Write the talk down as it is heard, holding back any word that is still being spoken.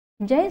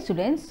Jai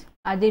students,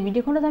 আজিৰ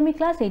ভিডিঅ'খনত আমি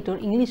class 8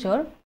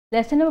 ইংলিছৰ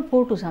লেসন নম্বৰ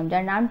 4 টু চাম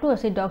যাৰ নামটো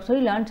আছে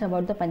Dokchory learns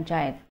about the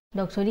Panchayat.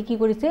 Dokchory কি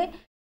কৰিছে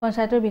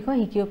পঞ্চায়তৰ বিষয়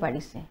শিকিব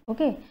পাৰিছে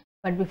okay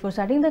but before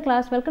starting the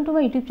class welcome to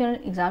my YouTube channel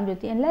Exam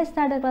Jyoti and let's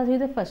start the class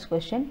with the first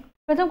question.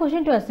 प्रथम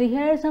question to us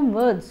here are some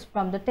words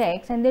from the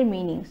text and their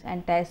meanings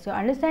and test your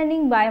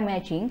understanding by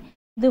matching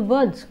the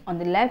words on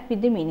the left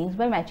with the meanings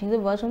by matching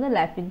the words on the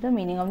left with the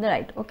meaning of the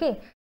right okay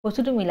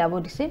বস্তুটো মিলাব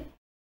দিছে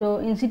So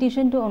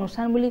institution to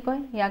অনুষ্ঠান বুলি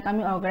কয় ইয়াক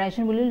আমি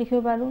organisation বুলি লিখিব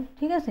পাৰো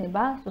ঠিক আছে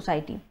বা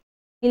সোসাইটি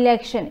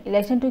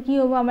ইলেকশন to কি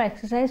হ'ব আমাৰ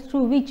exercise through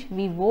which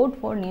we vote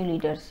for new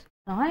leaders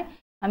নহয়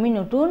আমি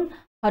নতুন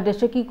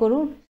সদস্য কি কৰো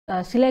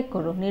সিলেক্ট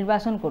কৰো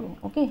নিৰ্বাচন কৰো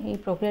ওকে এই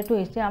প্ৰক্ৰিয়াটো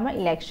হৈছে আমাৰ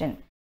ইলেকশন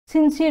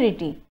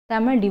সিনসিয়াৰিটি তা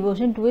আমাৰ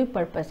ডিভোশন টু এ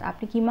পাৰপাস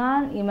আপনি কিমান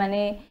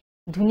মানে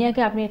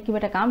ধুনিয়াকে আপনি কিবা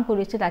এটা কাম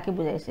কৰিছে তাকে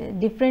বুজাইছে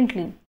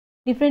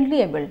differently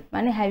able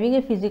মানে having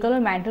a physical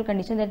or mental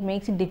condition that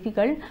makes it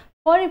difficult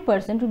for a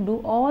person to do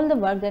all the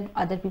work that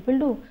other people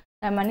do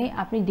মানে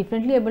আপনি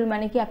differently able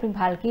মানে কি আপনি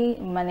ভালকে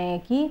মানে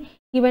কি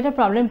কিবা এটা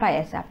প্রবলেম পাই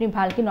আছে আপনি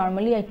ভালকে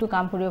নরমালি একটু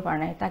কাম কৰিব পৰা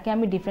নাই তাকে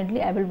আমি differently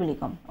able বুলি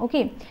কম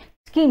ওকে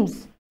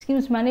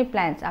স্কিমস মানে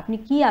প্ল্যানস আপনি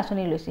কি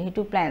আসনি লৈছে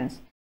হেতু প্ল্যানস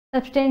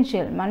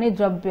substantial মানে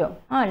দ্রব্য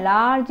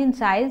large in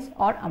size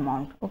or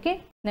amount okay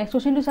next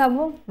question to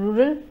চাবো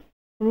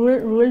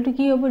rural to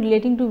কি হ'ব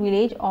relating to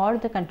village or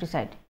the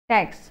countryside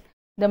tax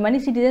the money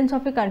citizens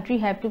of a country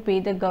have to pay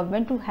the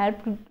government to help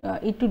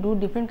it to do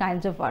different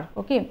kinds of work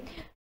okay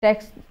tax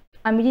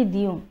আমি যে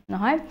দিও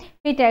নহয়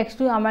এই tax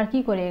two আমাৰ কি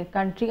কৰে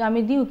country আমি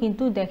দিও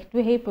কিন্তু দেখটো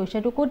সেই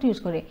পইচাটো কোট ইউজ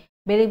কৰে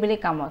বেলে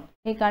কামত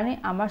এই কাৰণে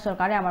আমাৰ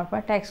সৰকাৰে আমাৰ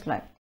পৰা ট্যাক্স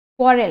লয়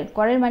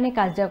quarrel মানে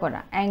কাজিয়া কৰা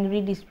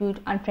angry dispute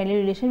unfriendly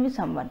relation with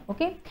someone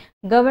okay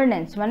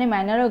governance মানে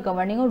manner of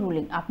governing or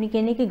ruling আপনি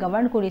কেনেকৈ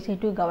গভৰ্ন কৰিছে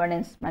এটো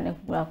governance মানে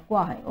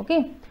কোৱা হয় okay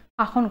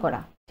শাসন কৰা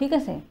ঠিক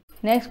আছে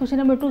Next question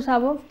number 2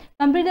 sabo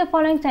complete the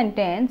following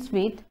sentence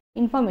with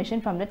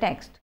information from the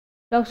text.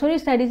 Dokchory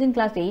studies in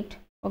class 8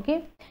 okay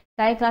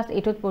tai class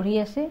 8 ত পঢ়ি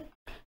আছে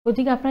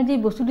গতিকে আপোনাৰ যে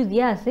বস্তুটো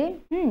দিয়া আছে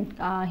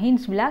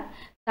hints বিলাক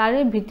তাৰে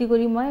ভিত্তি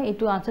কৰি মই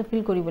এটো আনসাৰ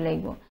ফিল কৰিব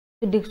লাগিব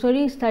তো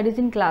Dokchory studies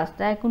in class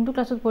তাই কোনটো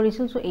ক্লাছত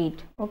পঢ়িছিল সো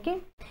 8 okay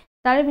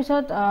তাৰে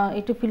পিছত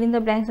এটো fill in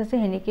the blanks আছে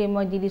হেনেকে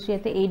মই দি দিছো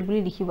ইয়াতে 8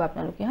 বুলি লিখিব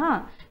আপোনালোকে হা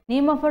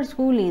name of her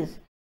school is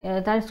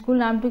তাৰ স্কুল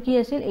নামটো কি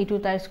আছিল এটো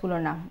তাৰ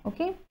স্কুলৰ নাম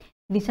okay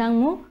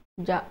দিসাংমু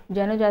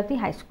জনজাতি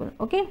হাই স্কুল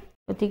ওকে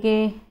গতিকে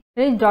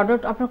এই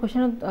ডট আপোনাৰ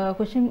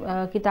কোশ্চেন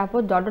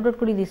কিতাপত ডট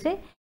কৰি দিছে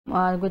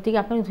গতিকে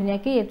আপুনি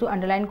ধুনিয়াকে এটো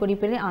আন্ডাৰলাইন কৰি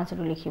পেলে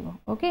আনসাৰটো লিখিব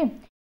ওকে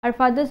আৰু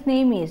ফাদাৰস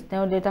নেম ইজ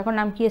তেওঁৰ দেউতাকৰ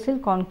নাম কি আছিল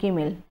কনকে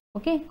মিল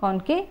ওকে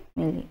কনকে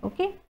মিলি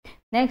ওকে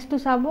নেক্সট টু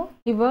চাবো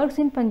he works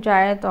in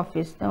panchayat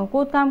office তেওঁ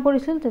কোত কাম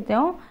কৰিছিল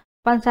তেওঁ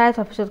পঞ্চায়ত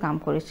অফিসত কাম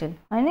কৰিছিল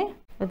হয়নে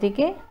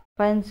গতিকে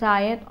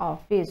পঞ্চায়ত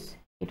অফিস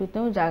এটো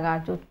তেওঁ জাগা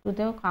য'ত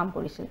তেওঁ কাম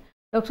কৰিছিল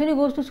Dokchory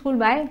goes to school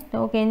by তো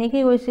কেনেকে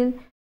গৈছিল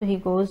so he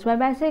goes by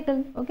bicycle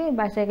okay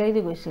bicycle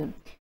দি গৈছিল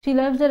she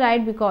loves the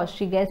ride because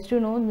she gets to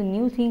know the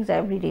new things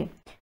every day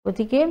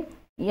গতিকে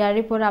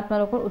ইয়াৰে পৰা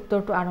আপোনালোকৰ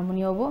উত্তৰটো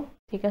আৰম্ভণি হ'ব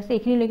ঠিক আছে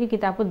এখিনি লৈকে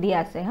কিতাপত দিয়া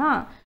আছে হা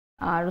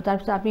আৰু তাৰ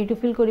পিছত আপুনি এটো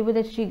ফিল কৰিব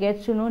that she gets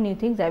to know new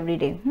things every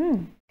day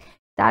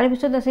তাৰ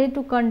পিছত আছে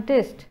to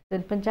contest the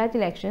panchayat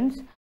elections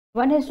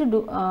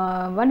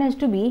one has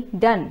to be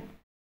done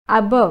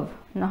above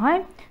নহয়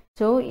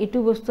so এটো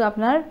বস্তু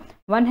আপোনাৰ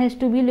one has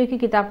to be লৈকে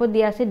কিতাপত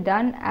দিয়া আছে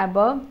done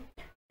above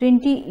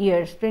 20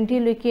 years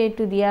 20 লৈকে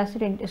এটো দিয়া আছে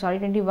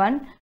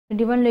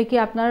 21 লৈকে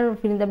আপোনাৰ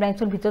fill in the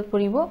blanks ভিতৰত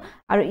পৰিব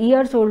আৰু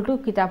years old টো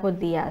কিতাপত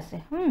দিয়া আছে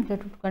so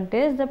to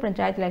contest the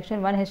panchayat election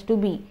one has to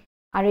be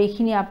আৰু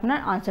এইখিনি আপোনাৰ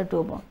আনসাৰ টো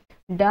হ'ব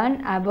done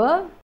above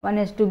one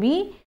has to be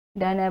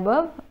done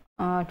above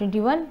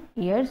 21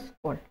 years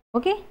old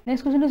okay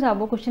next question is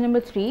about question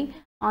number 3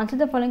 answer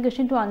the following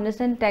question to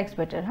understand text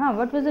better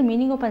what was the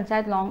meaning of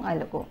panchayat long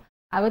ago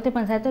আগতে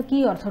পঞ্চায়তৰ কি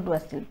অৰ্থটো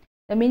আছিল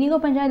the meaning of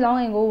panchayat long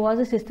ago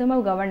was a system of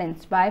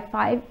governance by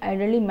 5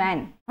 elderly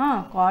men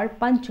called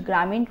panch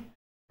gramin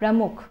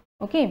pramukh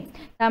okay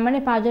তাৰ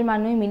মানে পাঁচজন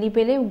মানুহে মিলি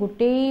পেলে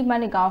গুটেই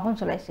মানে গাঁওখন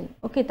চলাইছিল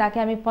okay তাকে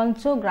আমি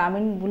পঞ্চ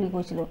গ্ৰামীণ বুলি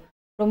কৈছিলো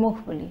প্ৰমুখ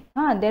বুলি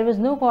there was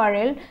no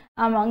quarrel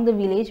among the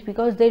village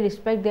because they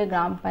respect their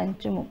gram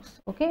panchamukhs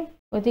okay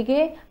গতিকে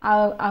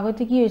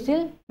আগতে কি হৈছিল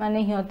মানে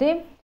হিয়তে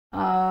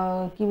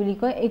কি বুলি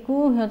কয় একো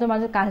হিয়তৰ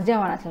মাজত কাজিয়া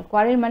হোৱা নাছিল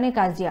quarrel মানে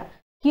কাজিয়া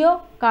কিয়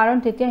কাৰণ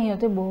তেতিয়া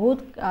হিয়তে বহুত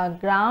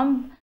গ্রাম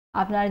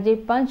আপনার যে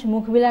পঞ্চ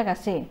মুখ বিলাক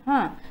আছে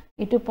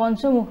এটো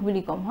পঞ্চমুখ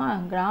বুলি কম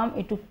গ্রাম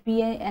এটো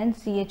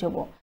PNCH হ'ব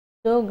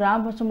তো গ্রাম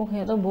পঞ্চমুখ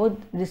হিয়তে বহুত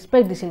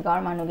রেসপেক্ট দিছিল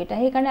গাঁৱৰ মানুহকেইটা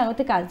সেই কাৰণে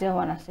আগতে কাজিয়া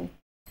হোৱা নাছিল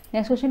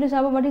নেক্সট কোশ্চেন টু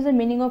চাব what is the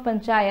meaning of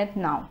panchayat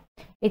now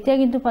এতিয়া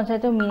কিন্তু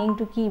পঞ্চায়তৰ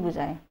মিনিংটো কি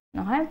বুজায়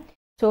নহয়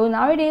so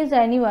nowadays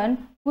anyone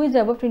who is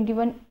above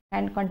 21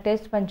 can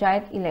contest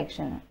panchayat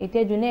election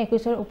এতিয়া যোনে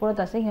 21 ৰ ওপৰত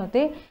আছে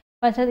হিয়তে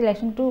পঞ্চায়ত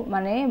ইলেকশ্যনটো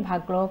মানে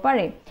ভাগ ল'ব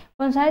পাৰে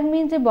panchayat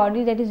means a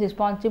body that is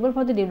ৰেছপন্সিবল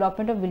for the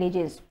development of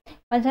villages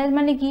panchayat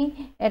মানে কি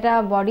এটা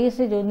বডি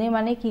আছে যোনে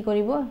মানে কি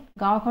কৰিব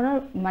গাঁওখনৰ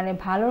মানে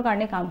ভালৰ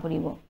কাৰণে কাম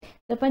কৰিব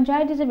the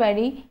panchayat is a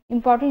very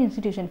important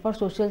institution for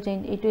social change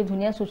এইটোৱে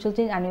ধুনীয়া ছ'চিয়েল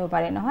চেঞ্জ আনিব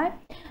পাৰে নহয়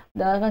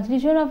the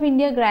constitution of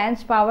India grants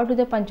power to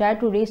the panchayat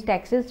two raise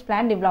taxes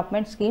plan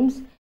development schemes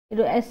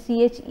এইটো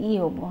SCHE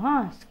হ'ব হা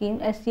scheme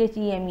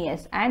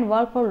SCHEMES and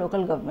work for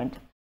local government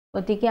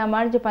গতিকে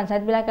আমাৰ যে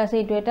পঞ্চায়তবিলাক আছে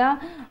এইটো এটা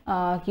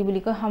কি বুলি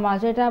কয়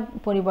সমাজৰ এটা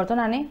পৰিৱৰ্তন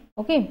আনে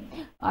অ'কে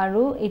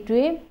আৰু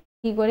এইটোৱে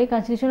কি কৰে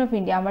কনষ্টিটিউশ্যন অফ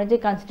ইণ্ডিয়া আমাৰ যে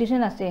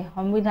কনষ্টিটিউশ্যন আছে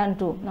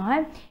সংবিধানটো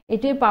নহয়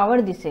এইটোৱে পাৱাৰ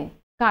দিছে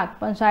কাক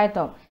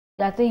পঞ্চায়তক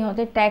যাতে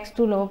সিহঁতে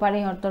টেক্সটো ল'ব পাৰে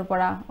সিহঁতৰ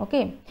পৰা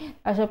অ'কে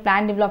তাৰপিছত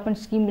প্লেন ডেভেলপমেণ্ট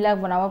স্কিমবিলাক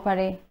বনাব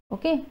পাৰে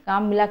অ'কে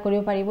কামবিলাক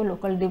কৰিব পাৰিব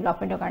লোকেল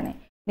ডেভেলপমেণ্টৰ কাৰণে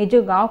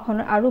নিজৰ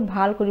গাঁওখনৰ আৰু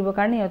ভাল কৰিবৰ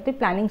কাৰণে সিহঁতে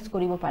প্লেনিংছ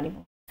কৰিব পাৰিব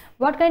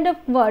What kind of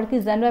work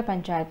is done by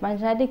Panchayat?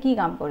 Panchayat ki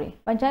kaam kore?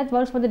 Panchayat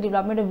works for the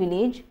development of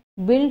village,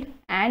 build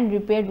and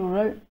repair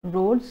rural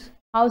roads,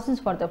 houses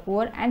for the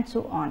poor and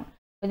so on.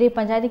 Odi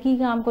Panchayat ki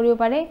kaam koribo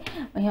pare?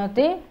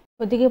 Hiyote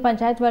odi ke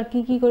Panchayat work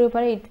ki koribo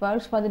pare? It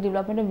works for the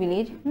development of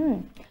village,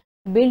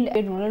 build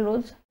rural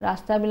roads,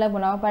 rasta bila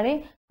banabo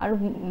pare aru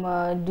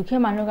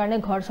dukhe manor karone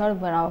ghor sor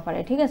banabo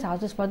pare. Thik ase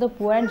houses for the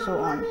poor and so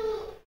on.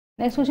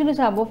 Next question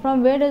is abo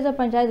from where does the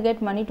Panchayat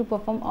get money to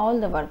perform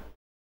all the work?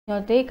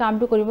 Hiyote kaam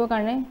to koribo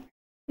karone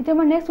Ito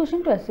my next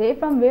question to us say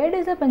from where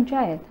does the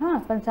panchayat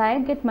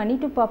panchayat get money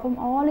to perform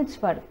all its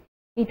work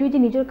itu je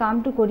nijor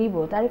kaam to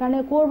koribo tar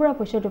karone kor bora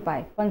poisha to pai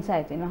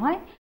panchayat nohoy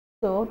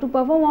so to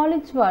perform all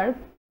its work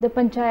the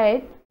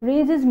panchayat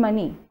raises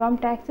money from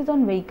taxes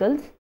on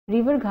vehicles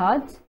river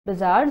ghats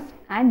bazaars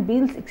and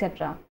bills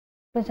etc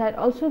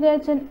panchayat also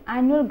gets an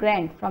annual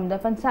grant from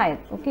the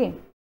panchayat okay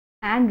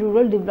and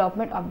rural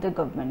development of the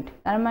government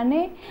tar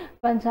mane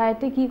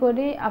panchayate ki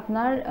kore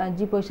apnar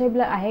ji paisa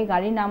bila ahe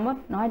gari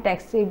namot noy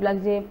tax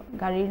eblak je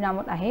gari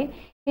namot ahe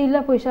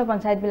eila paisa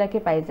panchayat bila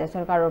ke pai jay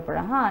sarkaror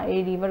pora ha ei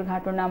river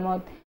ghator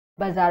namot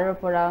bazaror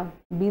pora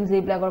bills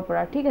eblakor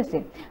pora thik ase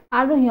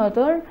aru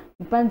hiyotor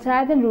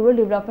panchayat and rural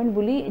development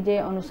buli je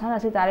anushan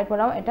ase tare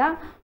porao eta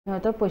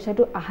hiyotor paisa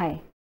tu ahay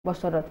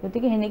বছৰত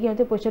গতিকে হেনেকি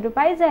হতে পইচাটো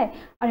পাই যায়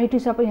আৰু হেতু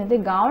হিচাপে হতে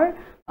গাঁৱৰ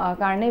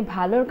কাৰণে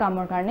ভালৰ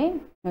কামৰ কাৰণে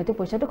হতে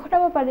পইচাটো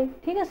খটাব পাৰে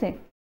ঠিক আছে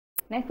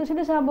নেক্সট কোৱেশ্চন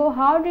চাব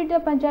হাউ did the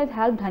panchayat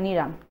help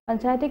Dhaniram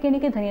পঞ্চায়তে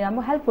কেনেকৈ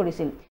ধনীৰামক হেল্প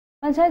কৰিছিল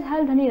panchayat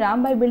help Dhaniram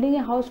by building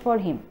a house for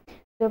হিম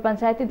তো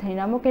পঞ্চায়তে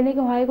ধনীৰামক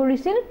কেনেকৈ সহায়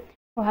কৰিছিল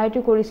সহায়টো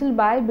কৰিছিল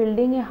বাই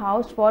বিল্ডিং এ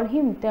হাউস ফৰ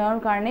হিম তেওঁৰ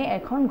কাৰণে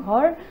এখন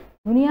ঘৰ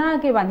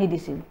ধুনীয়াকৈ বান্ধি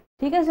দিছিল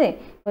ঠিক আছে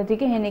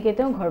গতিকে হেনেকৈ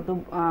তেওঁ ঘৰটো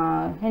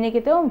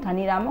হেনেকৈ তেওঁ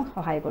ধনীৰামক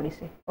সহায়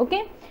কৰিছে okay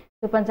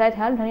So Panchayat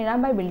helped Dhani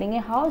Ram by building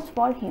a house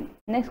for him.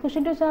 Next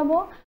question to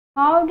Sabo,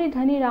 how did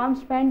Dhani Ram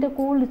spend the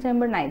cool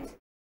December nights?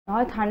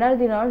 Now Thandar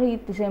dinor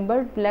December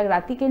like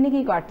rati ke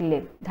ki katile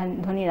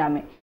Dhani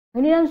Rame.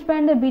 Dhani Ram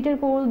spent the bitter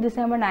cold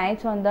December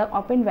nights on the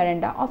open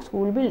veranda of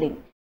school building.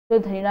 So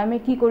Dhani Rame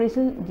ki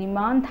korisil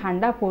jiman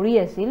thanda pori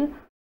asil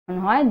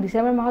নহয়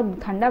ডিসেম্বৰ মাহত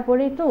ঠাণ্ডা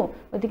পৰে তো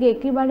গতিকে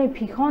একেবাৰে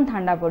ভিখন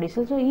ঠাণ্ডা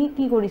পৰিছিল so ই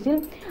কি কৰিছিল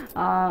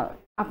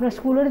আপোনাৰ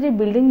স্কুলৰ যে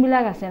বিল্ডিং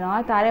বিলাক আছে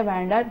নহয় তাৰে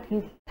বাৰান্দাত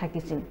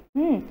থাকিছিল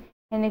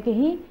এনেকৈ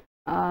হি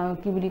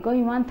কি বুলি কয়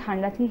ইমান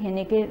ঠাণ্ডা থি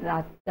হেনেকৈ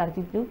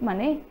ৰাতিটো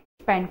মানে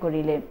স্পেন্ড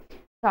কৰিলে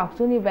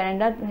চাওকচোন এই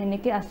বাৰান্দাত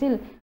হেনেকৈ আছিল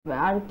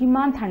আৰু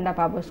কিমান ঠাণ্ডা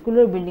পাব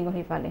স্কুলৰ বিল্ডিঙৰ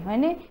হিফালে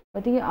হয়নে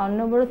গতিকে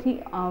অন্নবৰত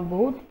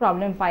বহুত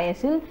প্ৰব্লেম পাই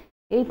আছিল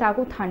এই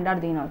তাকো ঠাণ্ডাৰ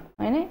দিনত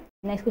হয়নে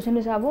নেক্সট কোৱেশ্চন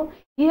ইজ আবো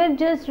he had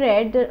just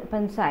red the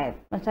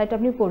panchayat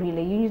আপুনি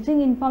পঢ়িলে using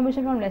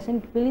information from lesson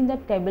fill in the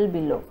table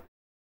বিলো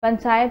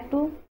panchayat two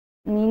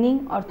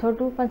meaning ortho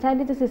to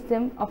panchayat is a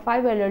system of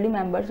 5 elderly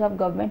members of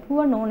government who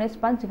are known as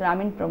Panch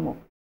Gramin Pramukh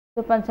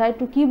so panchayat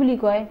to ki buli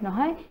koy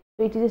nohoy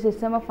so it is a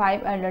system of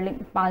 5 elderly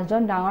 5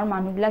 jon dangor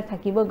manu bilak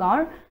thakibo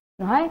gaor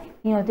nohoy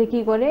hihote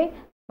ki kore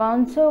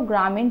Panch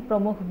Gramin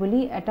Pramukh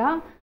buli eta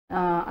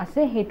ase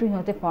hetu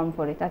hihote form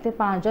kore tate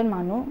 5 jon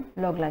manu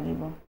log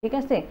lagibo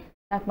thik ase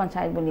tak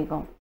panchayat buli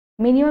ko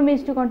minimum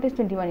age to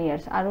contest 21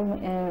 years aru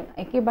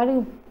ekebare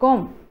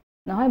kom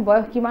nohoy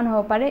boyoh kiman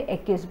hobo pare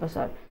 21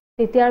 বছৰ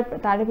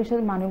তেতিয়াৰ তাৰে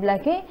পিছত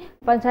মানুহবিলাকে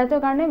পঞ্চায়তৰ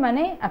কাৰণে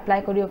মানে apply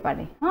কৰিব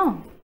পাৰে হা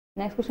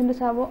নেক্সট কোৱেশ্চন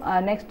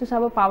টু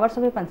চাব পাৱাৰছ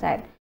অফ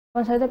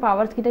পঞ্চায়তৰ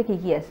পাৱাৰছ কিটা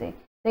কি আছে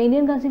the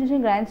Indian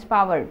constitution গ্ৰান্টছ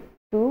power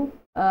two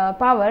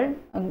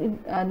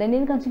the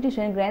Indian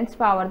constitution grants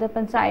power the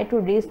panchayat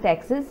to raise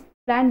taxes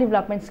plan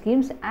development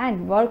schemes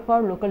and work for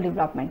local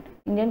development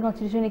Indian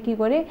constitution কি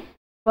কৰে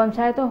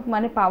পঞ্চায়তক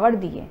মানে power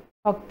দিয়ে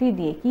শক্তি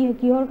দিয়ে কি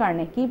কিহৰ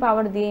কাৰণে কি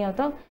পাৱাৰ দিয়ে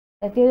ইহঁতক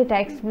তেতিয়ালে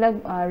ট্যাক্স বিলাক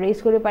ৰেজ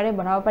কৰিব পাৰে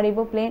বঢ়াব পাৰিব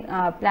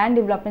প্লান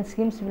ডেভেলপমেন্ট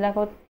স্কিমছ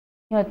বিলাকত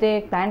সিহঁতে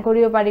প্লান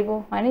কৰিব পাৰিব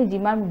মানে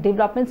যিমান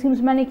ডেভেলপমেন্ট স্কিমছ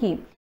মানে কি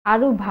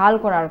আৰু ভাল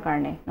কৰাৰ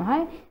কাৰণে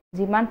নহয়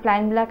যিমান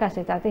প্লান বিলাক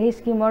আছে তাতে সেই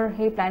স্কিমৰ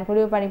সেই প্লান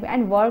কৰিব পাৰিব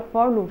and work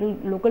for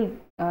local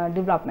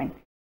development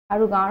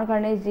আৰু গাঁৱৰ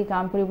কাৰণে যি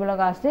কাম কৰিব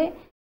লগা আছে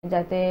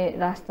যাতে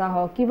ৰাস্তা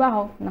হওক কিবা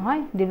হওক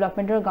নহয়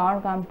ডেভেলপমেন্টৰ গাঁৱৰ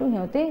কামটো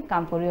সিহঁতে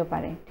কাম কৰিব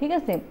পাৰে ঠিক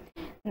আছে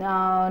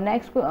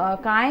next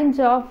kinds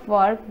of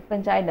work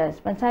panchayat does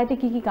panchayat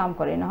ki কাম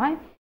কৰে নহয়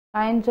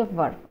kinds of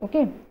work.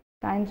 Okay,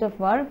 kinds of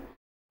work.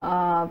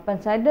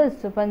 Panchayat does.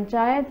 So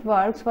Panchayat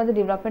works for the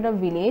development of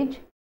village,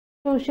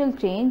 social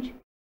change,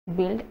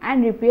 build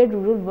and repair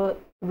rural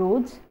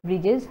roads,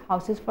 bridges,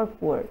 houses for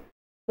poor.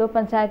 So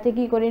Panchayate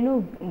ki korenu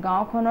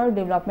gaonkhonor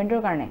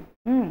developmentor karne.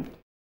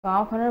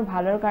 গাঁওখনৰ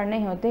ভালৰ কাৰণে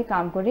সিহঁতে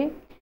কাম কৰে,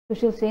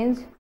 social change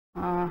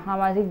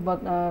সামাজিক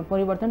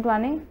পৰিৱৰ্তনটো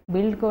আনে,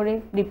 build কৰে,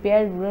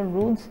 repair rural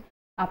roads,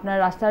 আপোনাৰ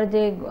ৰাস্তাৰ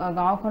যে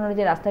গাঁওখনৰ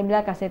যে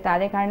ৰাস্তাবিলাক আছে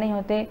তাৰে কাৰণে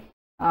সিহঁতে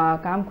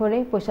কাম কৰে,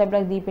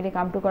 পইচাবিলাক দি পেলাই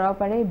কামটো কৰাব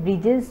পাৰে,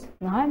 ব্ৰিজেছ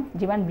নহয়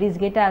যিমান ব্ৰিজ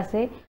গেটা আছে,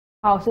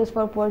 হাউচেছ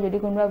ফৰ পুৱাৰ যদি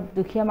কোনোবা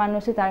দুখীয়া মানুহ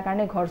আছে তাৰ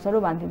কাৰণে ঘৰ চৰো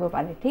বান্ধিব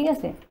পাৰে, ঠিক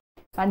আছে,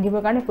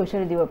 বান্ধিবৰ কাৰণে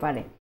পইচাটো দিব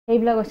পাৰে,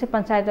 এইবিলাক হৈছে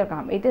পঞ্চায়তৰ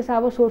কাম। এতিয়া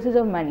চাব চ'ৰ্চেছ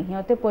অফ মানি,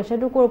 সিহঁতে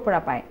পইচাটো ক'ৰ পৰা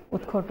পায়,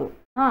 উৎসটো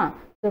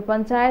So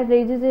Panchayat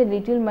raises a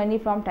little money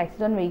from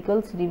taxes on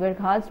vehicles, river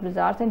ghats,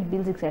 bazaars and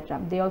bills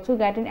etc. They also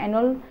get an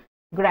annual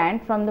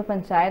grant from the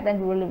Panchayat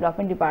and Rural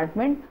Development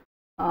Department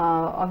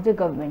of the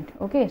government.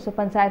 Okay, so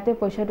Panchayat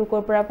paisa to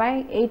kor pora pai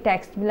ei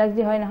tax bilak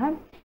je hoy na hoy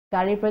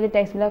garir pora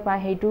tax bilak pai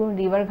heitu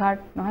river ghat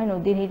na hoy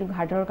nodir heitu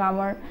ghator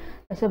kamor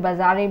so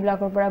bazar ei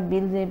bilakor pora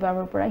bills ei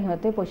bilakor pora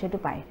hihote paisa to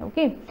pai.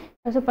 Okay,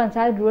 so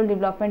Panchayat Rural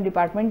Development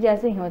Department je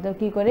ase hihote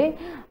ki kore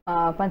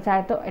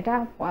Panchayat eta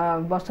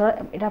bosor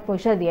eta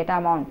paisa di eta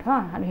amount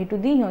aru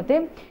heitu di hihote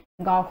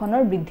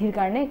gaokhonor bridhir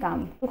karone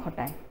kam to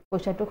khotai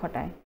paisa to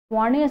khotai.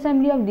 Morning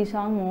assembly of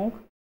Disangmukh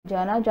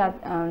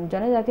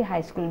Janajati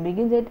High School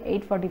begins at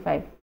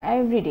 8:45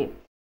 every day.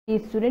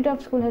 Each student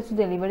of school has to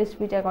deliver a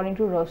speech according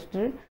to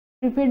roster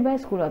prepared by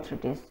school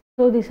authorities.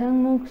 So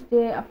Disangmukh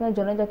je apna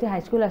Janajati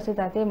High School ase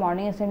tate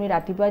morning assembly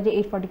ratipa je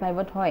 8:45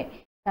 ot hoy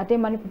tate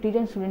mane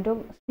pratijon student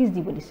speech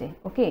dibo dise.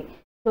 Okay,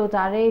 so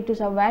tare to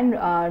when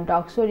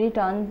Dokchory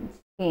turns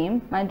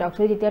came mane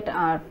Dokchory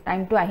jetia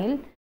time to ahil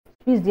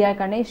speech diar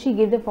karone she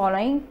gave the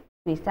following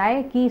speech. Tai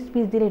ki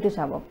speech dile etu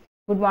sabo.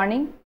 Good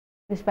morning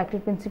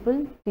respected principal,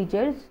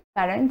 teachers,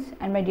 parents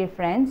and my dear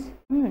friends.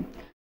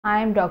 I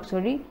am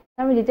Dokchory.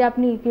 Tame jete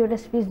apni ki eta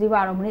speech dibo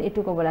arambhoni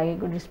etu kobo lage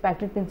good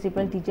respected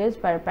principal, teachers,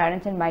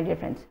 parents and my dear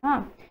friends.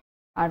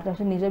 Ar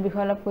tarpor nijor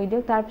bikhoy olop koi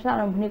diok tar pisot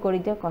arambhoni kori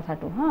diok kotha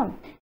to.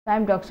 I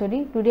am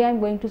Dokchory. Today I am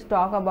going to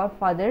talk about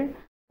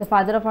the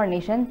father of our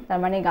nation, tar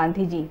mane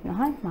Gandhi ji,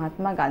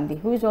 Mahatma Gandhi,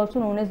 who is also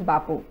known as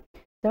Bapu.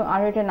 So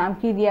aru eta naam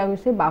ki diya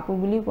hoise Bapu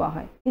boli koa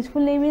hoy. His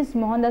full name is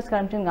Mohandas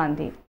Karamchand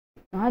Gandhi.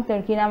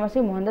 Turkey naam ase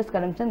Mohandas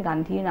Karamchand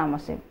Gandhi naam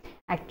ase.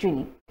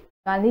 Actually,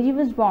 Gandhiji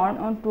was born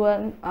on 2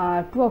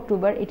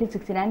 October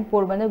 1869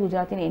 Porbandar,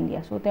 Gujarat in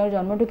India. So their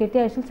janmo to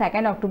ketia hoisil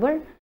 2 October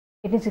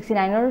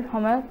 1869 or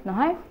homayot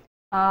nohoy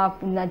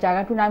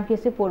jaga to naam ki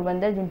ase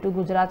Porbandar juntu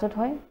Gujarat ot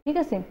hoy, thik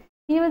ase.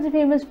 He was a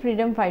famous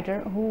freedom fighter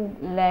who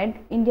led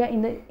India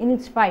in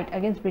its fight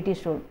against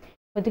British rule.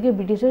 গতিকে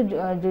ব্ৰিটিছৰ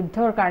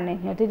যুদ্ধৰ কাৰণে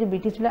সিহঁতে যে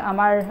ব্ৰিটিছলে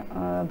আমাৰ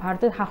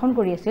ভাৰতত শাসন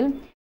কৰি আছিল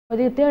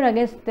গতিকে তেওঁৰ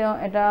আগেষ্ট তেওঁ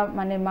এটা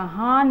মানে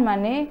মহান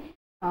মানে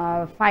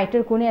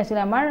ফাইটাৰ কোনে আছিল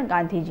আমাৰ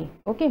Gandhiji.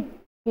 Okay,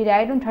 he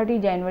died on 30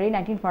 জানুৱাৰী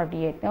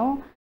 1948.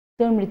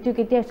 তেওঁৰ মৃত্যু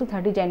কেতিয়া হৈছিল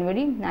 30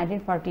 জানুৱাৰী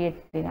 1948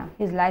 দিনা.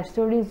 His life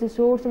story is the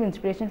source of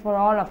inspiration for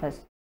all of আছ.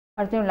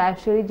 আৰু তেওঁৰ লাইফ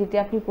ষ্টৰী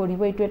যেতিয়া আপুনি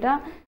পঢ়িব এইটো এটা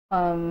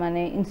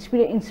মানে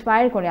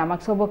ইনস্পায়াৰ কৰে আমাক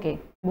সবকে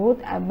বহুত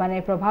মানে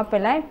প্ৰভাৱ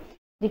পেলায়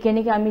যে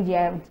কেনেকৈ আমি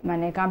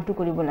মানে কামটো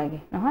কৰিব লাগে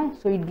নহয়.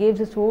 So it gives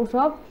A source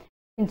of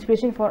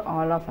inspiration for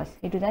all of us.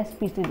 It is a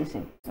speech to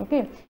listen.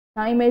 Okay,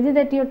 now imagine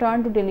that your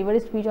turn to deliver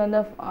a speech on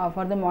the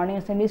for the morning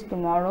assembly is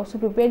tomorrow. So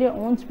prepare your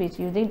own speech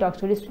using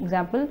Dokchory's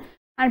example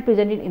and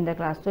present it in the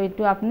class. So it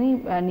to apni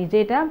nije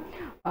eta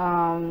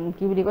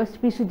ki boli ko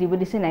speech to dibo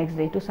dise next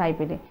day to sai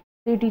pele.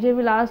 So your teacher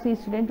will ask the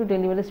student to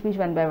deliver the speech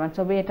one by one.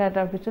 So be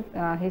eta pisot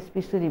his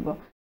speech to dibo.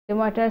 So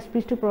moi eta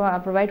speech to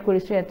provide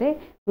korisu ate.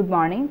 Good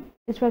morning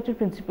respected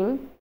principal,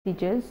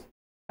 teachers,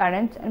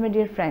 parents and my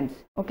dear friends.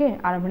 Okay,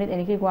 arambhonit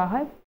enike koa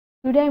hoy.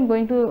 Today I am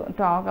going to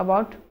talk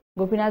about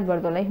Gopinath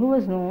Bardolai, who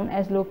was known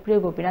as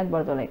Lokpriya Gopinath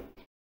Bardolai.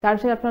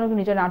 Tarpor apnalok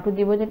nijor naam to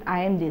dibo je I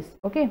am this.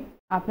 Okay,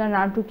 apnar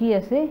naam to ki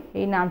ase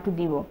ei naam to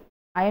dibo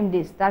I am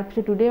this.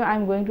 Tarpor today I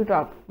am going to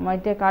talk moi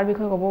te kar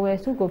bikhoy kobo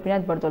goisu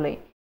Gopinath Bardolai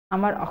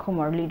amar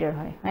Assomor leader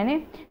hoy hane,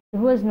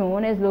 who was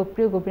known as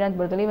Lokpriya Gopinath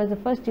Bardolai was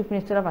the first chief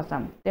minister of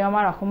Assam. Te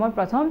amar Assomor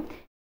prothom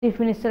chief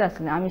minister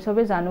asil ami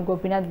sobe janu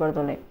Gopinath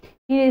Bardolai.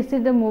 He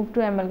resisted the move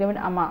to amalgamate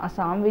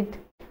Assam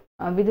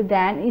with the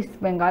Dan East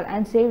Bengal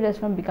and saved us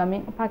from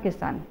becoming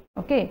Pakistan.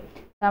 Okay,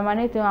 tar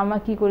mane to ama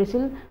ki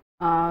korisil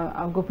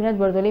Gopinath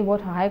Bardolai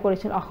bahut sahay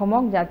korisil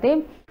Assomok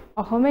jate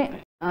Assome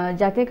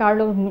jate kar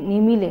log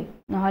nimile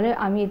নহলে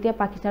আমি এতিয়া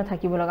পাকিস্তান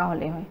থাকিব লগা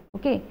হলে হয়.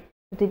 Okay,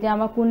 তেতিয়া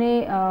আমা কোনে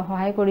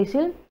সহায়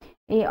কৰিছিল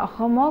এই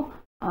অসমক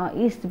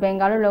ইষ্ট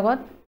বেংগলৰ লগত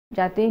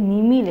যাতে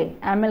নিমিলে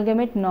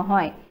অ্যামালগামেট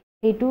নহয়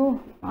এইটো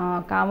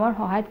কামৰ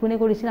সহায় কোনে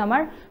কৰিছিল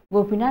আমাৰ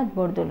গোপীনাথ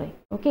বৰদলৈ.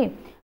 ওকে,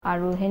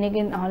 আৰু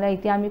হেনেকে নহলে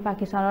এতিয়া আমি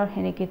পাকিস্তানৰ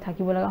হেনেকে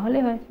থাকিব লগা হলে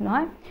হয়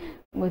নহয়.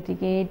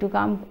 গতিকে এইটো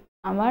কাম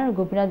আমাৰ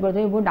গোপীনাথ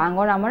বৰদলৈ বহুত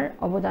ডাঙৰ আমাৰ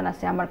অৱদান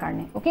আছে আমাৰ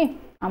কাৰণে. ওকে,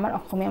 আমাৰ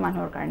অসমীয়া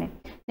মানুহৰ কাৰণে.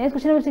 Next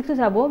question number 6 is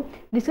about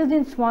discuss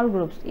in small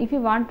groups. If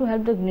you want to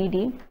help the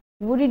needy,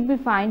 would it be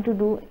fine to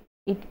do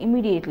it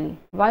immediately?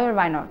 Why or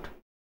why not?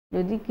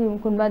 যদি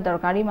কোনোবা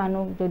দৰকাৰী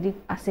মানুহ যদি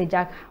আছে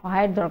যাক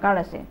সহায়ৰ দৰকাৰ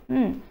আছে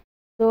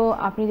তো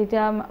আপনি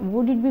যেতিয়া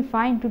would it be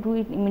fine to do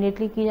it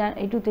immediately কি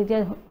এইটো তেতিয়া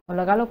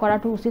লগালগ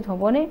কৰাটো উচিত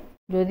হ'বনে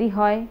যদি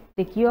হয়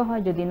তে কিয়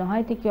হয় যদি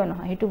নহয় তে কিয়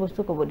নহয় সেইটো বস্তু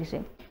ক'ব দিছে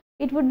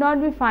it would not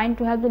be fine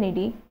to help the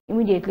needy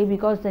immediately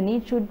because the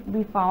need should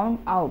be found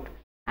out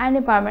and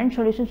a permanent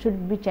solution should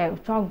be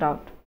chalked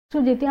out so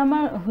যেতিয়া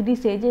আমাৰ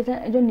হুদিছে যে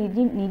এজন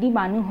নিডি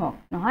মানুহ হক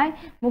নহয়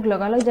মোক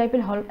লগালগ যাই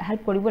পেল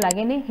হেল্প কৰিব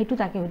লাগে নে হেতু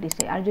তাকে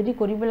হুদিছে আৰু যদি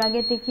কৰিব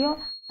লাগে তে কিয়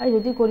আৰু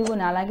যদি কৰিব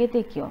নালাগে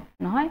তে কিয়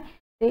নহয়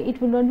it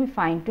would not be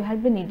fine to help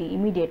the needy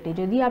immediately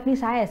যদি আপনি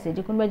চাই আছে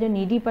যে কোনোবা এজন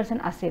নিডি পারসন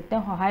আছে তে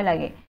সহায়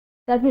লাগে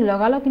তে আপনি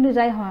লগালগ কিন্তু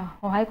যাই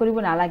সহায় কৰিব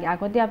নালাগে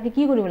আগতে আপনি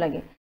কি কৰিব লাগে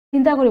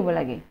চিন্তা কৰিব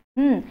লাগে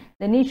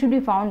the need should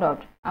be found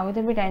out আগতে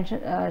আপনি টেনশন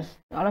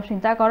অলপ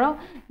চিন্তা করো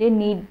যে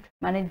নিড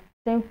মানে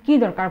কি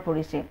দরকার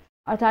পড়িছে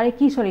আর তারে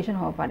কি সলিউশন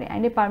হ'ব পাৰে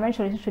and a permanent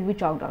solution should be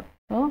chalked out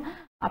so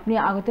আপনি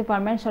আগতে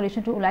permanent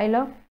solution টো উলাই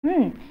লওক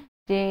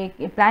যে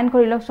প্ল্যান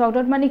কৰি লওক chalked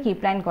out মানে কি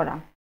প্ল্যান কৰা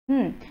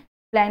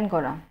প্ল্যান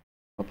কৰা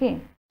ওকে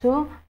so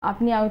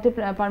আপনি আগতে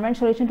permanent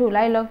solution টো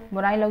উলাই লওক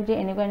বনাই লওক যে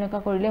এনেকুৱা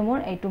কৰিলে মোৰ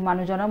এইটো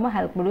মানুহজনক মই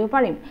হেল্প কৰিব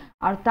পাৰিম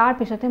আৰু তাৰ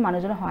পিছতে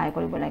মানুহজনক সহায়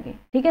কৰিব লাগে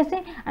ঠিক আছে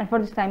and for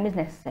this time is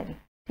necessary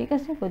ঠিক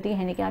আছে গতিকে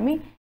হেনেকে আমি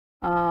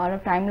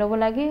অলপ টাইম ল'ব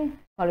লাগে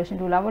সলিউশন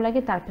টো উলাব লাগে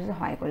তাৰ পিছতে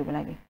সহায় কৰিব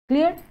লাগে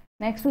clear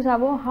next to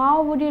sabo how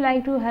would you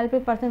like to help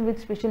a person with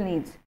special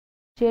needs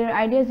share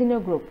ideas in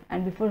your group and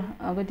before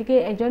গতিকে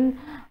এজন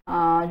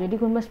যদি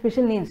কোনোবা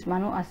স্পেশাল নিডস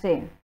মানুহ আছে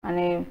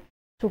মানে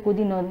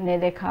চকুদি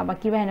নেদেখা বা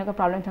কিবা এনেকুৱা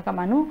প্ৰবলেম থকা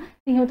মানুহ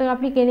সিহঁতক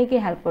আপনি কেনেকৈ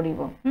হেল্প কৰিব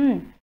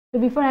so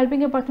before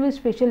helping a person with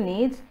special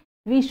needs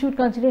we should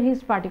consider his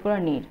particular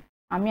need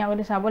আমি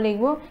আগতে চাব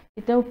লাগিব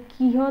যে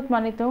কিহত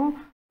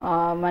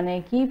মানে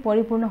কি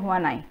পৰিপূৰ্ণ হোৱা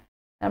নাই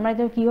তাৰ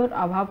মানে কিহত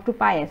অভাৱটো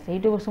পাই আছে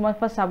সেইটো বস্তু মই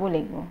ফাৰ্স্ট চাব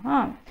লাগিব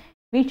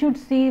we should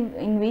see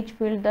in which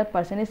field the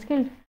person is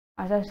skilled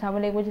আচ্ছা চাব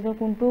লাগিব যে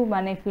কোনটো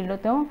মানে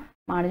ফিল্ডত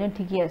মানুহজন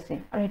ঠিকই আছে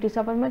আৰু হেতু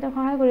হিচাপত মই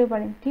সহায় কৰিব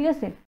পাৰিম ঠিক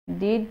আছে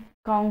did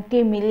Kongke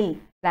Mili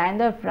plan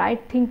the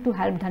right thing to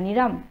help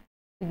Dhaniram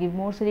to give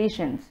more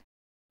suggestions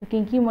so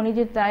Kinki Moni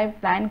je tai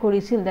plan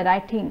কৰিছিল the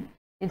right thing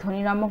যে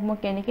ধনিৰামক মই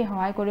কেনেকৈ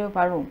সহায় কৰিব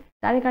পাৰো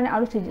তাৰ কাৰণে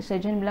আৰু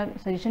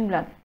সাজেশন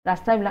বিলাক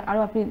ৰাস্তা বিলাক আৰু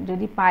আপনি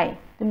যদি পায়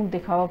তে মোক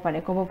দেখাব পাৰে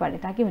ক'ব পাৰে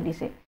তাকে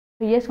দিছে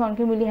so yes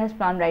Kongke Mili has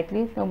planned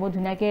rightly তো বহুত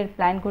ধুনিয়াকে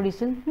প্ল্যান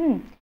কৰিছিল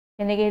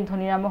কেনেকৈ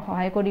ধনিৰামক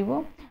সহায় কৰিব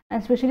and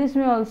specialists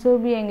may also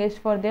be engaged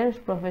for their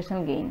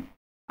professional gain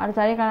আৰু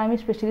তাৰে কাৰণে আমি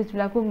স্পেশালিস্ট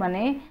বিলাকো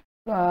মানে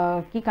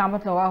কি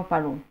কামত লগাব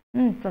পাৰো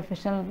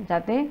প্ৰফেশনাল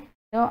যাতে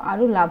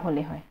আৰু লাভ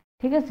হলে হয়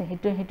ঠিক আছে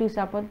হেতু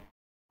হিচাপত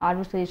আৰু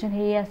সাজেশন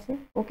হেই আছে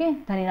ওকে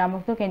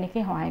ধনিৰামক তো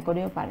কেনেকৈ সহায়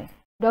কৰিব পাৰে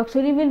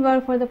Dokchory will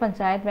work for the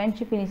Panchayat when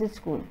she finishes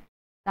school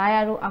তাই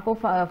আৰু আকৌ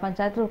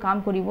পঞ্চায়তৰ কাম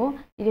কৰিব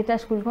যেতিয়া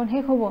স্কুলখন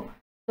শেষ হ'ব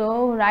so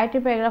write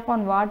a paragraph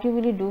on what you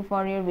will do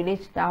for your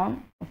village town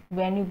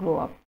when you grow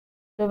up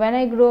so when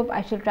I grow up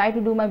I shall try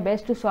to do my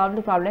best to solve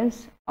the problems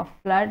of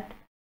flood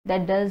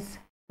that does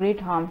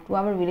great harm to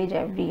our village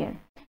every year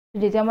so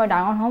যেতিয়া মই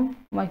ডাঙৰ হ'ম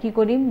মই কি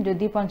কৰিম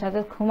যদি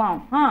পঞ্চায়তত খুমাও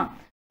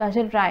I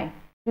shall try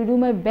to do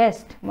my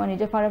best মই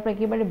নিজৰ ফালৰ পৰা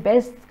একেবাৰে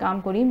বেষ্ট কাম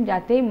কৰিম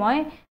যাতে মই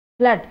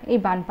ফ্লাড এই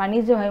বানপানী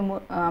যে হয়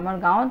আমাৰ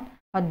গাঁৱত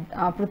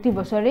প্ৰতি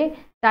বছৰে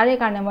তাৰে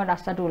কাৰণে মই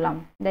ৰাস্তাটো উলাম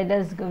that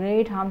does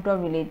great harm to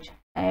our village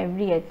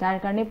every year তাৰ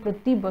কাৰণে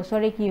প্ৰতি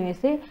বছৰে কি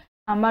হৈছে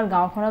আমাৰ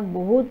গাঁওখনত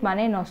বহুত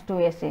মানে নষ্ট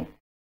হৈ আছে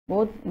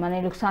বহুত মানে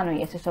লোকসান হৈ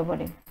আছে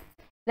সবৰে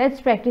let's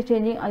practice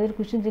changing other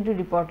questions into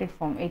reported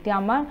form এতিয়া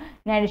আমাৰ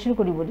narration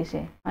কৰিব দিছে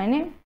হয়নে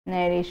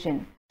narration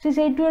she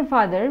said to her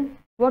father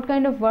what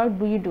kind of work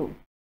do you do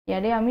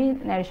ইয়াৰে আমি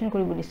narration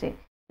কৰিব দিছে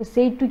তো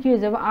said to কি হৈ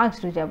যাব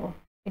asked হৈ যাব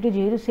এটো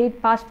যেহেতু said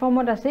past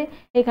formত আছে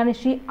এই কাৰণে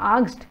she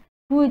asked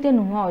to ইতে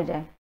নোহোৱা হৈ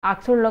যায়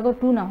asked লগত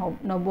to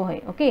নবহে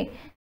ওকে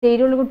said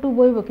লগত to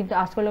বহিব কিন্তু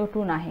asked লগত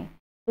to নাহে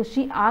so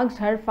she asked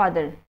her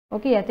father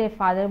okay ইয়াতে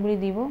father বুলি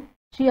দিব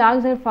she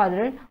asked her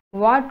father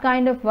what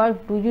kind of work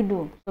do you do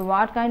so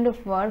what kind of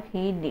work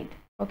he did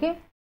okay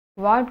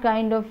what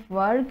kind of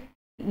work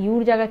your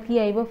জায়গা কি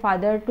আইব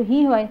father to he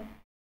হয়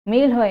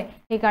male হয়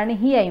এই কাৰণে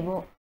he আইব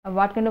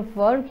what kind of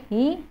work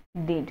he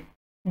did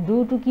do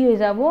to কি হৈ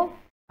যাব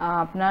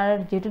আপনার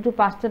যেটো টু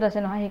পাস্টত আছে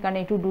নহয় এই কাৰণে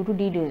এটো do to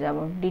did হৈ যাব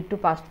did to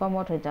past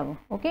formত হৈ যাব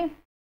okay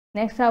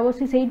next আবো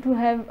she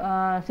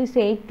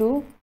said to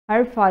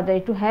her father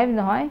to have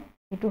নহয়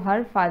এটো her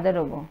father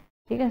হ'ব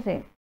ঠিক আছে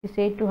she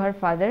said to her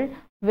father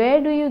where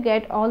do you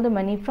get all the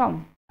money from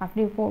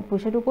আপনি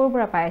পয়সাটো কোৰ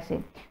পৰা পাই আছে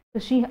so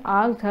she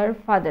asked her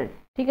father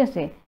ঠিক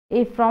আছে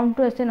এই from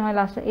to আছে নহয়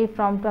লাস্ট এই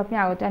from to আপনি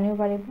আগতে আনিব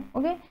পাৰিব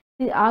okay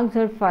she asked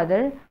her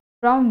father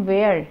from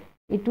where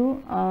এটো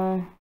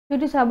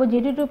এটো সাবো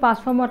যেটো টু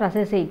পাস্ট ফর্মত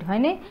আছে সেইট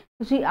হয়নে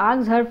so she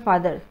asked her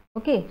father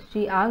okay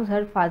she asked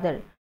her father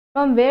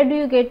from where do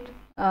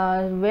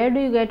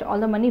you get all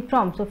the money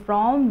from so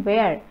from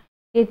where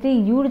এতে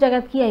your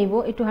জায়গাত কি আইবো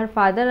এটো her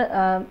father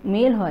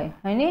male হয়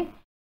হয়নে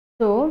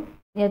so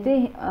ইয়াতে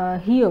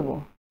he হবো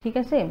ঠিক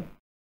আছে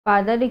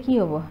father এ কি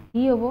হবো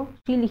he হবো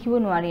she লিখিব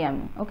নোৱাৰি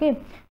আমি okay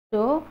so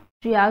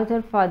she asked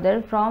her father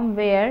from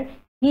where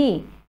he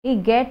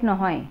get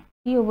নহয়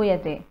কি হবো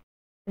ইয়াতে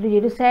এটো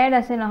যেটো said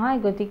আছে নহয়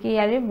গতিকে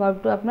ইয়াৰে verb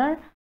to আপনাৰ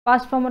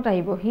past form ত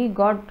আহিব he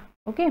got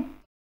okay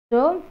so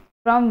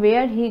from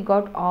where he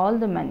got all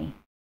the money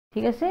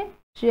ঠিক আছে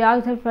she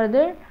asked her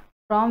father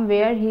from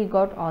where he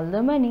got all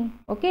the money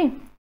okay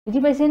বুজি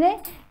পাইছে নে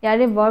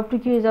ইয়াৰে verb to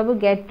কি হৈ যাব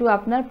get to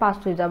আপনাৰ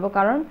past হৈ যাব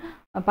কাৰণ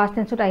past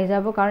tense ত আহি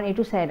যাব কাৰণ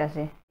এটো said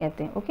আছে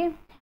ইয়াতে okay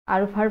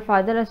আৰু her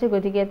father আছে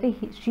গতিকে ইয়াতে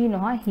she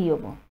নহয় he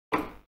হ'ব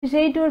she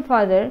said to her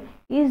father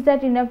is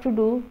that enough to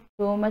do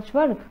so much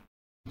work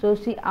so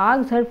she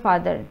asked her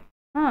father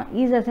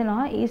is আছে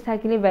নহয় is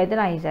থাকিলে whether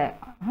আহি যায়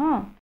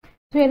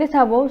so ইয়াতে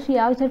চাব she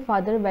asked her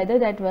father whether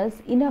that was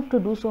enough to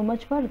do so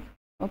much work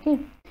okay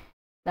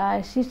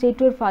she said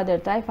to her father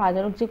তাই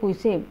father ক যে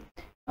কৈছে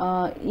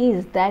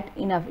is that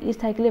enough is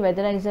থাকিলে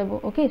whether আহি যাব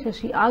okay so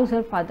she asked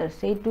her father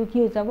said to কি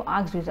হৈ যাব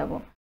asked হৈ যাব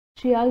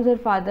she asked her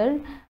father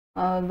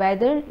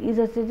whether is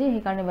আছে যে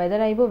হেকাৰণে whether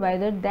আহিব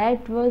whether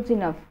that was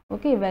enough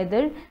okay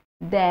whether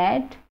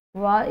that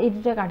was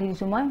এটা কাটি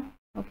দিছো মই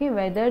okay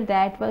whether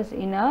that was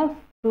enough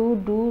to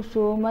do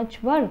so much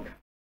work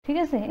ঠিক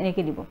আছে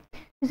এনেকে দিব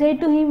she said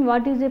to him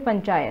what is a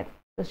panchayat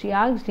so she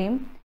asked him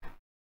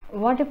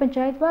what a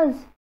panchayat was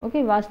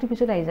okay was to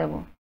পিছত আহি যাব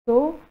so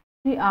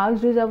she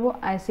asked হৈ যাব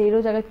I said ৰ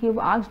জায়গাত কি হ'ব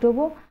asked হ'ব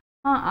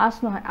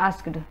asked নহয়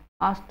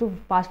asked to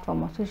past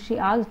form so she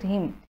asked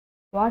him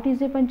what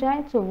is a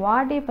panchayat so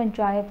what a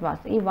panchayat was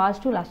a was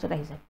to last ত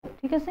আহি যাব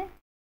ঠিক আছে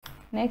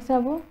next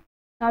হ'ব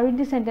now read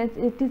the sentence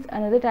it is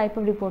another type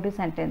of reported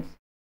sentence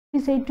she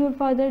said to her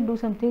father do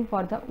something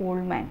for the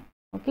old man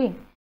okay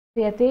so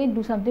ইয়াতে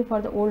do something for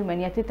the old man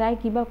ইয়াতে তাই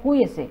কিবা কৈ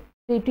আছে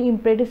so এটো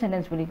imperative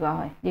sentence বুলি কোৱা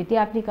হয় যেতিয়া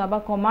আপনি কাবা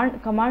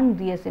কমান্ড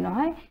দি আছে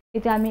নহয়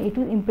এটা আমি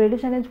এটো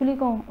imperative sentence বুলি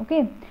কওঁ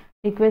okay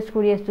request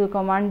কৰি আছো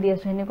কমান্ড দি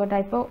আছো হেনেকুৱা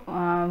টাইপ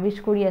wish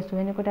কৰি আছো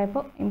হেনেকুৱা টাইপ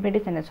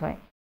imperative sentence হয়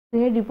so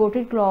here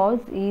reported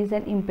clause is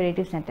an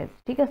imperative sentence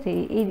ঠিক আছে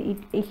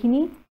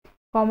এইখিনি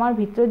কমাৰ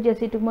ভিতৰত যে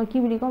আছে এটো মই কি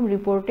বুলি কম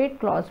reported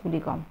clause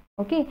বুলি কম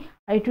okay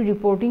আৰু এটো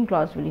reporting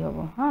clause বুলি হ'ব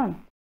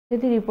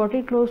যদি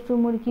reported clause to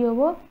মোৰ কি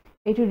হ'ব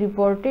এটো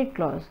reported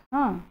clause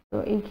so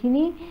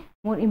এইখিনি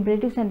more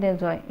imperative sentence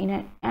hoy in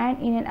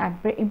an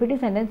imperative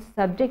sentence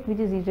subject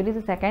which is usually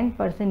the second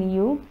person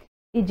you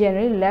is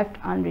generally left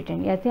unwritten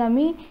yate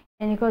ami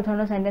eniko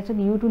dhoroner sentence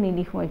you to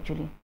nilikhu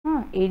actually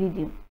eri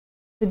diu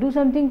to do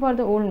something for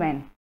the old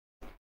man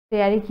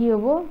so yari ki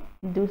hobo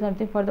do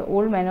something for the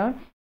old man or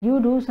you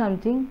do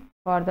something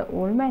for the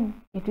old man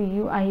etu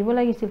you ahibo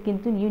lagisil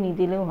kintu you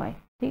nidileu hoy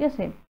thik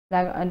ase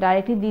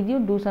directly di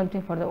diu do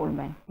something for the old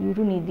man you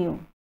to nidiu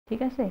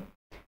thik ase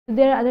so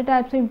there are other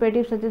types of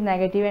imperatives such as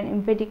negative and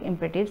emphatic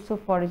imperatives so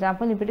for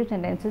example imperative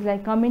sentences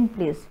like come in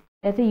please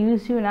let's say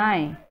use you and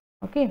I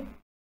okay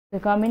so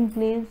come in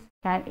please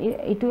can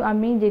etu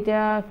ami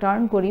jeta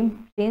turn korim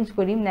change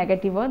korim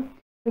negative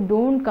so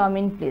don't come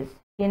in please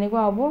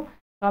keneko hobo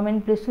come in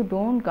please to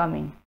don't come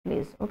in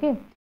please okay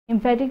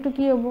emphatic to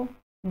ki hobo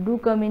do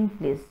come in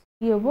please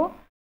ki hobo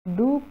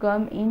do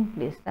come in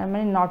please tar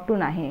mane not to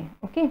nahe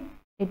okay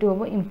etu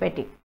hobo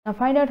emphatic now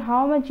find out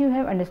how much you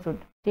have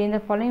understood change the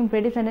following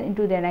imperative sentence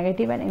into their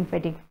negative and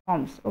emphatic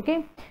forms okay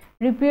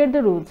repair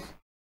the roads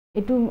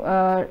etu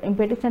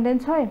imperative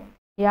sentence hoy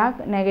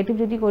yak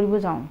negative jodi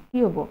koribo jaw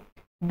ki hobo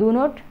do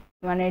not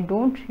mane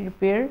don't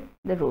repair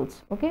the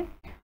roads okay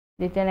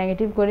jeta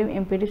negative korim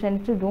imperative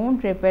sentence to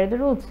don't repair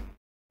the roads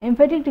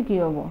emphatic to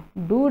ki hobo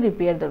do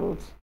repair the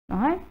roads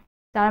nohoy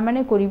tar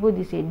mane koribo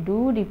dise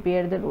do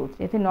repair the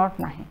roads ete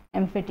not nahe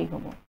emphatic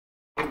hobo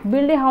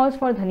build a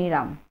house for dhani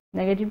ram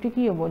negative to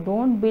ki hobo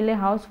don't build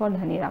a house for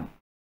dhani ram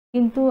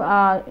কিন্তু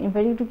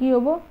emphatic to কি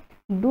হবো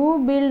do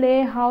build a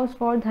house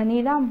for dhani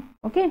ram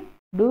okay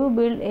do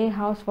build a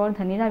house for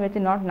dhani ram এতে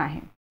not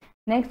নাহে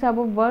next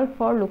হবো work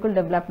for local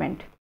development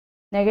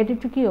negative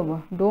to কি হবো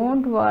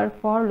don't work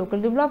for local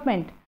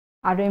development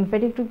are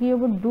emphatic to কি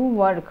হবো do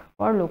work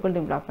for local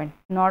development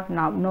not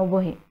no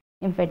বহি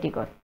emphatic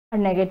are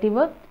negative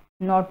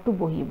not to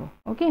বহিব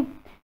okay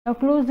now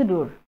close the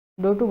door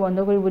to বন্ধ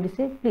কৰিব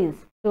দিছে please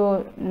so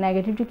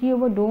negative to কি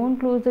হবো don't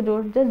close the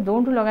door just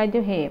don't to লগাই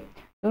দিও হে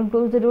don't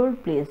close the door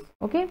please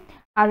okay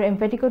are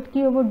emphatic কি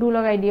হবো do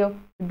লাগাই দিও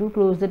do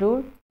close the door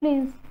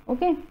please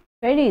okay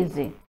very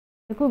easy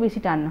একো বেশি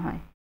টান নহয়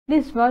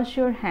please wash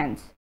your hands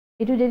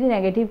এটু যদি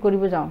নেগেটিভ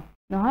কৰিব যাও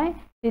নহয়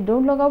তে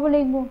don't লগাব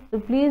লাগিব so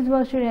please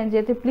wash your hands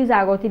যেতে please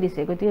আগতে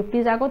দিছে গতিকে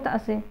please আগত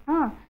আছে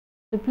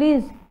so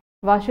please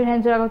wash your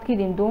hands আগত কি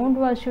দিম don't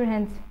wash your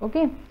hands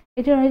okay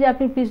এটু নহয় যে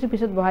আপনি please টু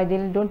পিছত বহাই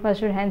দিলে don't wash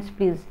your hands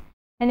please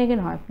এনেকে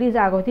নহয় please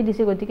আগতে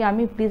দিছে গতিকে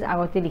আমি please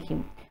আগতে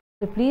লিখিম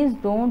so please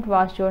don't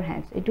wash your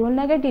hands it will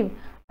negative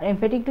and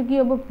emphatic to ki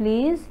hobo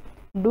please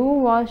do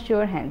wash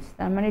your hands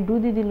tar mane do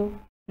di dilu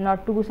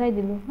not to gusai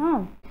dilu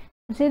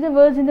say the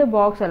words in the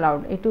box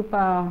aloud etu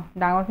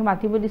dangor ke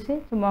matibo dise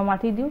so ma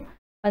mati diu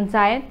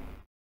panchayat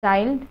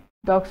child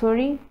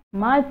dokchory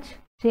much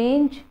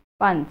change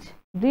punch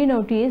do you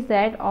notice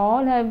that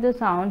all have the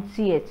sound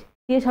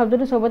ch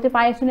shabdo to sobote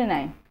pai sune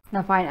nai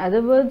now find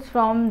other words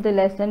from the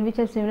lesson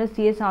which have similar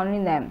ch sound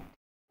in them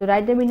so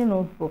write them in a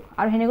notebook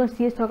আৰু হেনেকৈ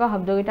cs থকা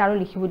শব্দকেইটা আৰু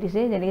লিখিব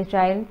দিছে যেনেকৈ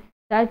child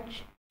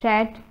touch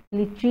chat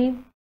lychee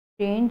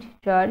change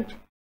church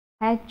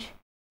hatch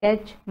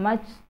case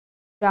মাচ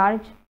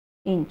charge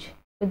inch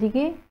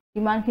গতিকে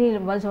কিমানখিনি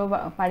words হ'ব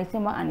পাৰিছে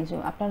মই আনিছোঁ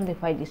আপোনাক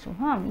দেখুৱাই দিছোঁ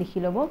হা লিখি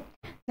ল'ব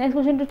নেক্সট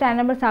কুৱেশ্যনটো 10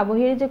 নম্বৰ চাব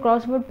হিয়াৰ is a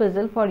crossword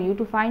puzzle for U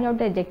to find out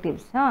the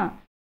এডজেক্টিভছ হা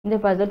in the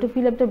puzzle two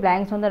fill up the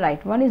blanks on the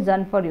right one is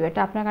done for U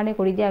এটা আপোনাৰ কাৰণে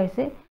কৰি দিয়া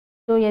হৈছে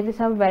ত' ইয়াতে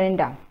চাব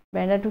বেৰেণ্ডা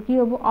বেৰেণ্ডাটো কি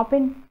হ'ব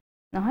অপেন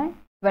নহয়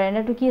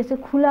বেৰেণ্ডাটো কি আছে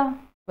খোলা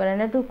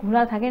বেৰেণ্ডাটো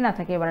খোলা থাকে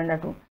নাথাকে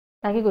বেৰেণ্ডাটো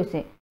তাকে কৈছে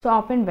চ'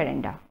 অপেন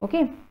বেৰেণ্ডা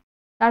অ'কে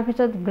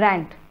তাৰপিছত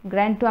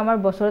গ্ৰেণ্টটো আমাৰ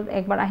বছৰত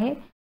একবাৰ আহে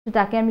ত'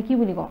 তাকে আমি কি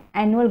বুলি কওঁ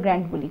এনুৱেল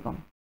গ্ৰেণ্ট বুলি কওঁ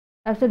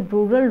তাৰপিছত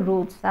ৰুৰেল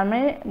ৰোডছ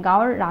তাৰমানে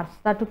গাঁৱৰ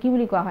ৰাস্তাটো কি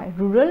বুলি কোৱা হয়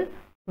ৰুৰেল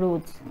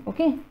ৰোডছ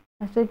অ'কে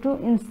তাৰপিছত এইটো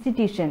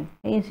ইনষ্টিটিউশ্যন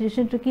এই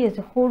ইনষ্টিটিউশ্যনটো কি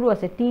আছে সৰু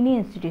আছে টিনি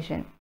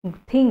ইনষ্টিটিউশ্যন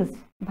থিংছ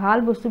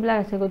ভাল বস্তুবিলাক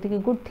আছে গতিকে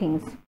গুড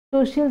থিংছ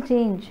ছ'চিয়েল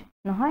চেঞ্জ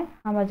নহয়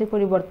সামাজিক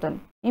পৰিৱৰ্তন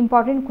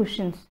ইম্পৰ্টেণ্ট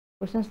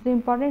কুৱেশ্যনছটো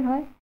ইম্পৰ্টেণ্ট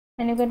হয়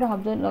এনেকুৱা এটা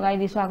শব্দ লগাই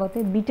দিছোঁ আগতে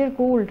বিটাৰ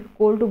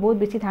কোল্ডটো বহুত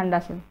বেছি ঠাণ্ডা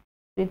আছিল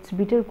ইটছ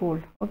বিটাৰ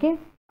কোল্ড অ'কে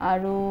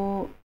আৰু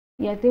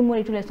ইয়াতে মোৰ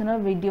এইটো লেচনৰ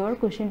ভিডিঅ'ৰ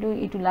কুৱেশ্যনটো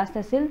এইটো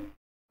লাষ্ট আছিল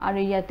আৰু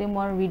ইয়াতে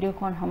মোৰ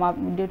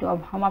ভিডিঅ'টো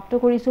সমাপ্ত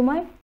কৰিছোঁ মই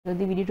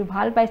যদি ভিডিঅ'টো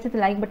ভাল পাইছে তে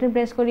লাইক বাটন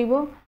প্ৰেছ কৰিব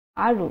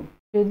আৰু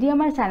যদি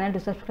আমাৰ চেনেলটো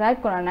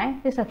ছাবস্ক্ৰাইব কৰা নাই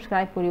তে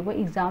ছাবস্ক্ৰাইব কৰিব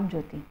exam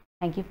Jyoti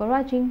thank U for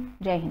ৱাচিং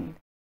জয় হিন্দ